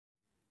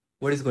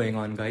What is going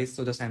on, guys?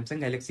 So the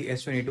Samsung Galaxy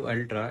S22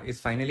 Ultra is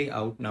finally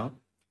out now,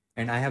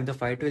 and I have the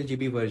 512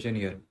 GB version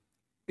here.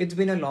 It's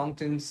been a long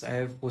since I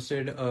have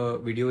posted a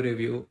video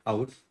review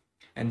out,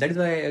 and that is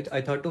why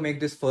I thought to make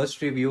this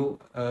first review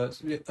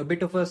a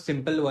bit of a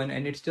simple one,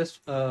 and it's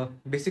just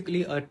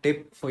basically a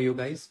tip for you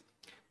guys.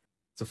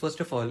 So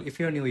first of all,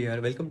 if you're new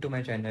here, welcome to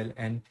my channel,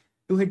 and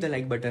do hit the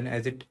like button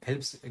as it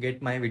helps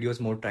get my videos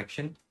more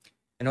traction,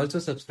 and also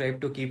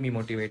subscribe to keep me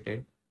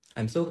motivated.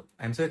 I'm so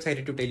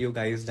excited to tell you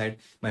guys that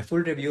my full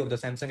review of the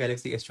Samsung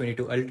Galaxy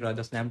S22 Ultra,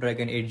 the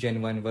Snapdragon 8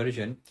 Gen 1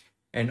 version,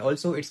 and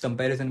also its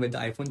comparison with the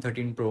iPhone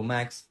 13 Pro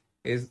Max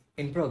is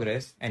in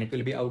progress and it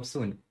will be out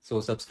soon. So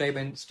subscribe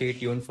and stay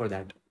tuned for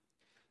that.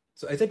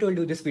 So as I told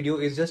you, this video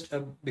is just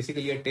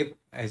basically a tip,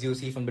 as you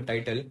see from the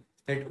title,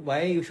 that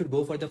why you should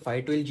go for the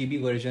 512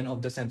 GB version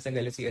of the Samsung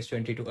Galaxy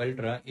S22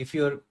 Ultra if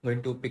you're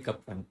going to pick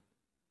up one.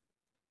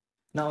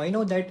 Now I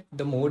know that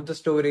the more the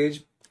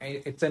storage,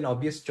 it's an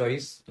obvious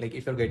choice. Like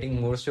if you're getting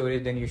more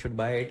storage, then you should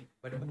buy it.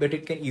 But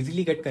it can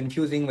easily get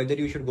confusing whether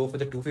you should go for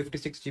the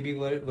 256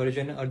 GB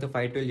version or the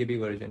 512 GB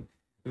version.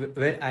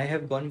 Where I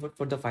have gone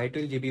for the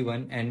 512 GB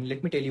one, and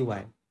let me tell you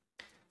why.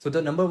 So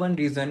the number one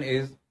reason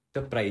is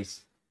the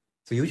price.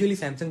 So usually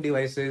Samsung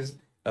devices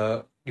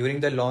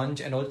during the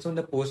launch and also in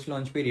the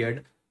post-launch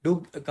period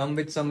do come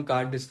with some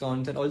card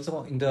discounts, and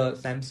also in the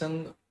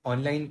Samsung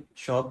online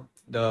shop,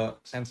 the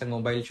Samsung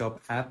mobile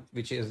shop app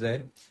which is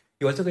there,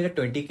 you also get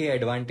a 20k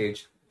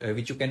advantage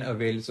which you can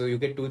avail. So you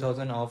get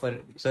 2000 off or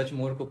such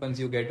more coupons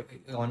you get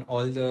on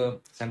all the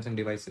Samsung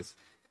devices.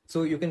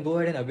 So you can go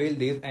ahead and avail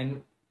these,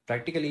 and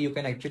practically you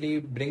can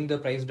actually bring the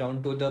price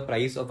down to the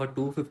price of a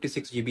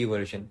 256 GB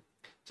version.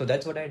 So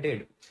that's what I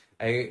did.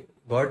 I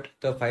got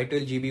the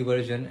 512 GB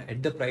version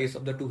at the price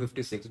of the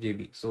 256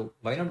 GB. So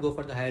why not go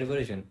for the higher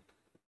version?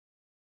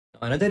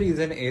 Another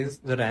reason is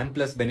the RAM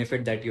plus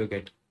benefit that you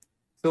get.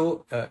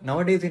 So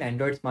nowadays in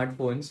Android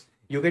smartphones,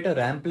 you get a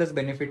RAM plus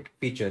benefit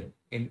feature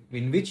in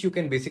which you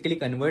can basically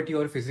convert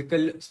your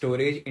physical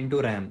storage into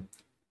RAM.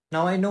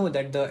 Now I know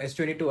that the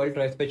S22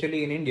 Ultra,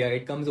 especially in India,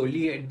 it comes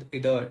only at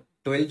the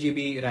 12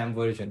 GB RAM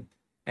version.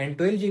 And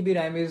 12 GB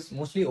RAM is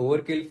mostly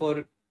overkill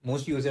for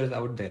most users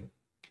out there.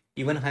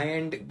 Even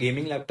high-end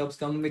gaming laptops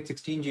come with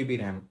 16 GB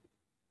RAM.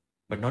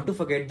 But not to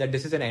forget that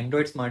this is an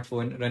Android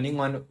smartphone running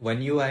on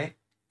One UI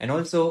and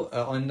also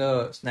on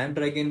the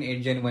Snapdragon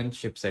 8 Gen 1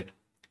 chipset.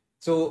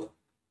 So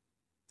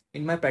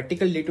in my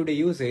practical day-to-day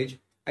usage,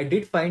 I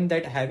did find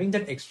that having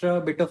that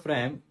extra bit of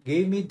RAM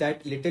gave me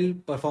that little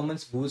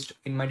performance boost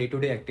in my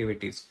day-to-day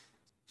activities.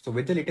 So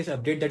with the latest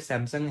update that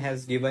Samsung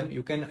has given,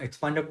 you can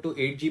expand up to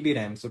 8 GB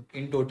RAM. So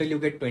in total, you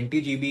get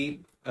 20 GB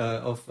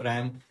of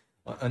RAM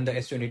on the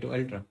S22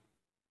 Ultra.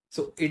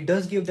 So it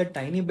does give that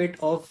tiny bit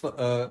of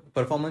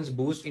performance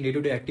boost in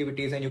day-to-day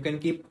activities, and you can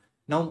keep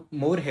now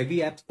more heavy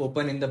apps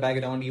open in the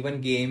background,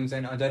 even games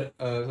and other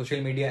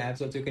social media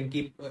apps also you can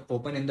keep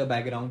open in the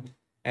background,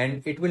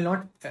 and it will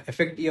not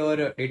affect your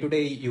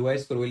day-to-day UI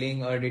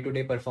scrolling or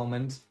day-to-day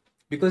performance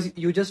because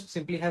you just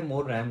simply have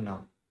more RAM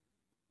now.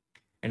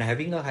 And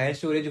having a higher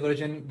storage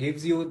version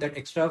gives you that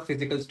extra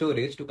physical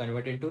storage to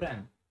convert into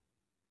RAM.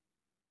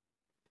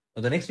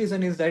 Now, the next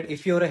reason is that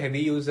if you're a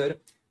heavy user,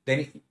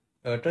 then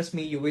trust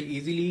me, you will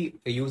easily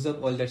use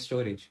up all that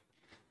storage.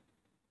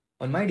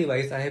 On my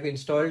device, I have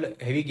installed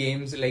heavy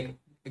games like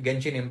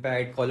Genshin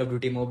Impact, Call of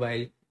Duty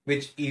Mobile,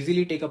 which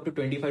easily take up to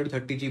 25 to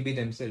 30 GB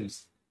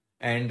themselves.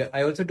 And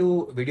I also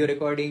do video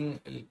recording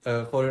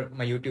for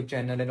my YouTube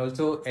channel and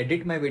also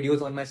edit my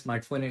videos on my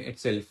smartphone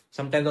itself.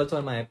 Sometimes also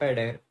on my iPad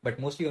Air, but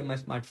mostly on my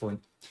smartphone.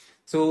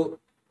 So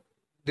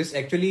this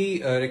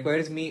actually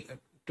requires me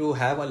to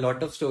have a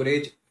lot of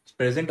storage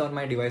present on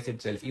my device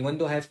itself. Even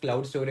though I have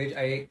cloud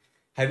storage,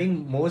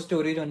 having more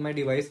storage on my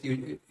device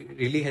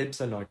really helps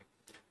a lot.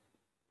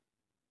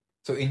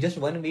 So in just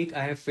 1 week,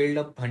 I have filled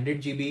up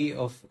 100 GB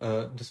of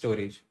the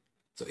storage.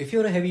 So if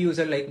you're a heavy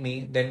user like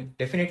me, then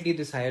definitely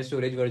this higher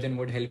storage version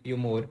would help you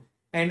more.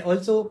 And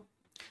also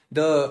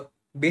the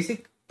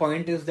basic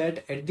point is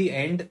that at the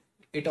end,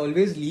 it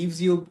always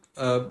leaves you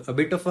a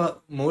bit of a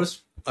more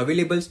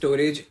available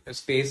storage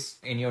space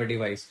in your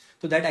device.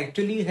 So that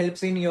actually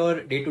helps in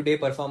your day-to-day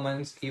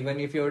performance, even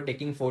if you're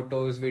taking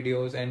photos,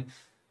 videos, and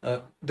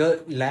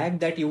the lag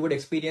that you would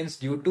experience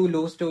due to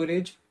low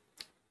storage,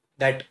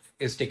 that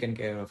is taken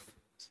care of.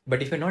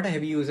 But if you're not a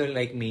heavy user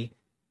like me,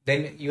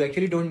 then you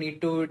actually don't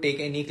need to take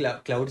any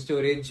cloud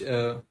storage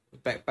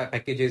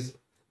packages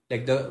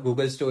like the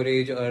Google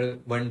Storage or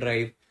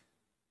OneDrive.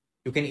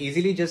 You can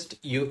easily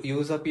just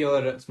use up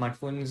your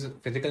smartphone's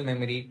physical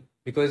memory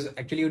because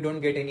actually you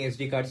don't get any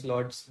SD card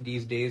slots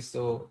these days.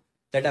 So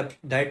that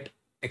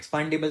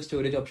expandable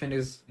storage option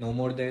is no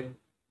more there.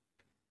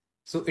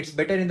 So it's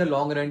better in the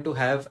long run to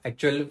have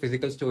actual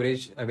physical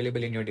storage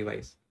available in your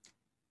device.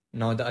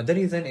 Now, the other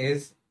reason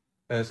is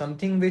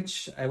something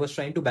which I was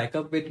trying to back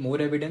up with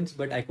more evidence,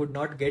 but I could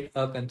not get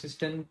a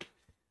consistent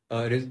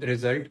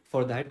result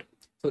for that.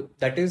 So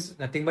that is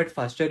nothing but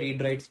faster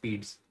read-write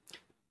speeds.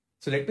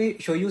 So let me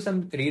show you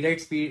some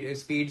read-write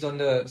speeds on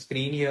the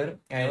screen here,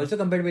 and also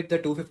compared with the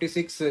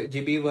 256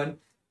 GB one.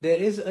 there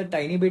is a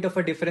tiny bit of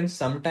a difference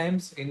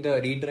sometimes in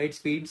the read write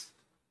speeds,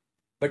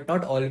 but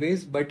not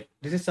always. But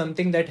this is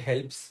something that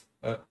helps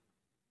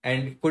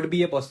and could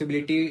be a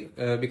possibility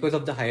because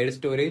of the higher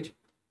storage,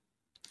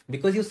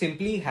 because you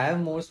simply have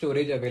more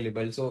storage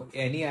available. So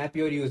any app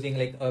you're using,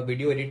 like a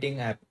video editing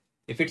app,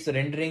 if it's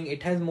rendering,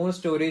 it has more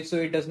storage, so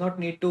it does not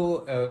need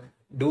to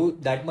do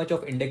that much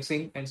of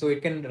indexing, and so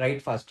it can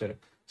write faster.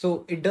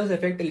 So it does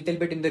affect a little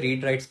bit in the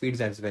read write speeds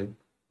as well.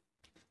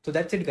 So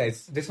that's it,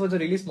 guys. This was a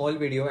really small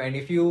video, and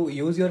if you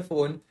use your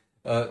phone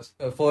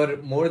for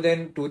more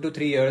than 2 to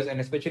 3 years, and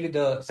especially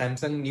the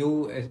Samsung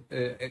new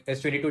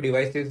S22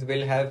 devices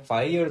will have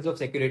 5 years of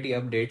security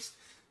updates.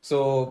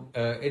 So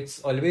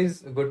it's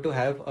always good to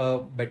have a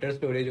better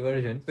storage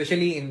version,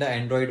 especially in the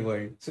Android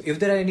world. So if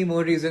there are any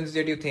more reasons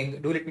that you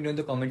think, do let me know in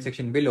the comment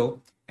section below.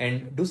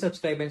 And do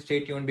subscribe and stay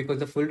tuned because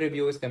the full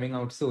review is coming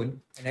out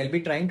soon. And I'll be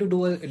trying to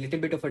do a little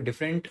bit of a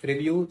different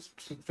review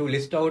to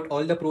list out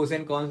all the pros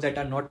and cons that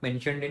are not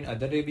mentioned in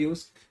other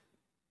reviews,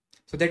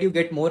 so that you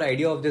get more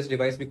idea of this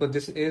device, because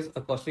this is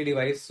a costly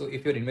device. So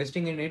if you're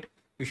investing in it,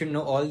 you should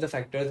know all the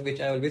factors,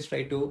 which I always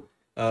try to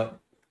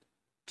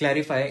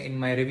clarify in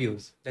my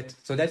reviews.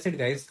 That's it,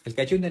 guys. I'll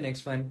catch you in the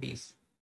next one. Peace.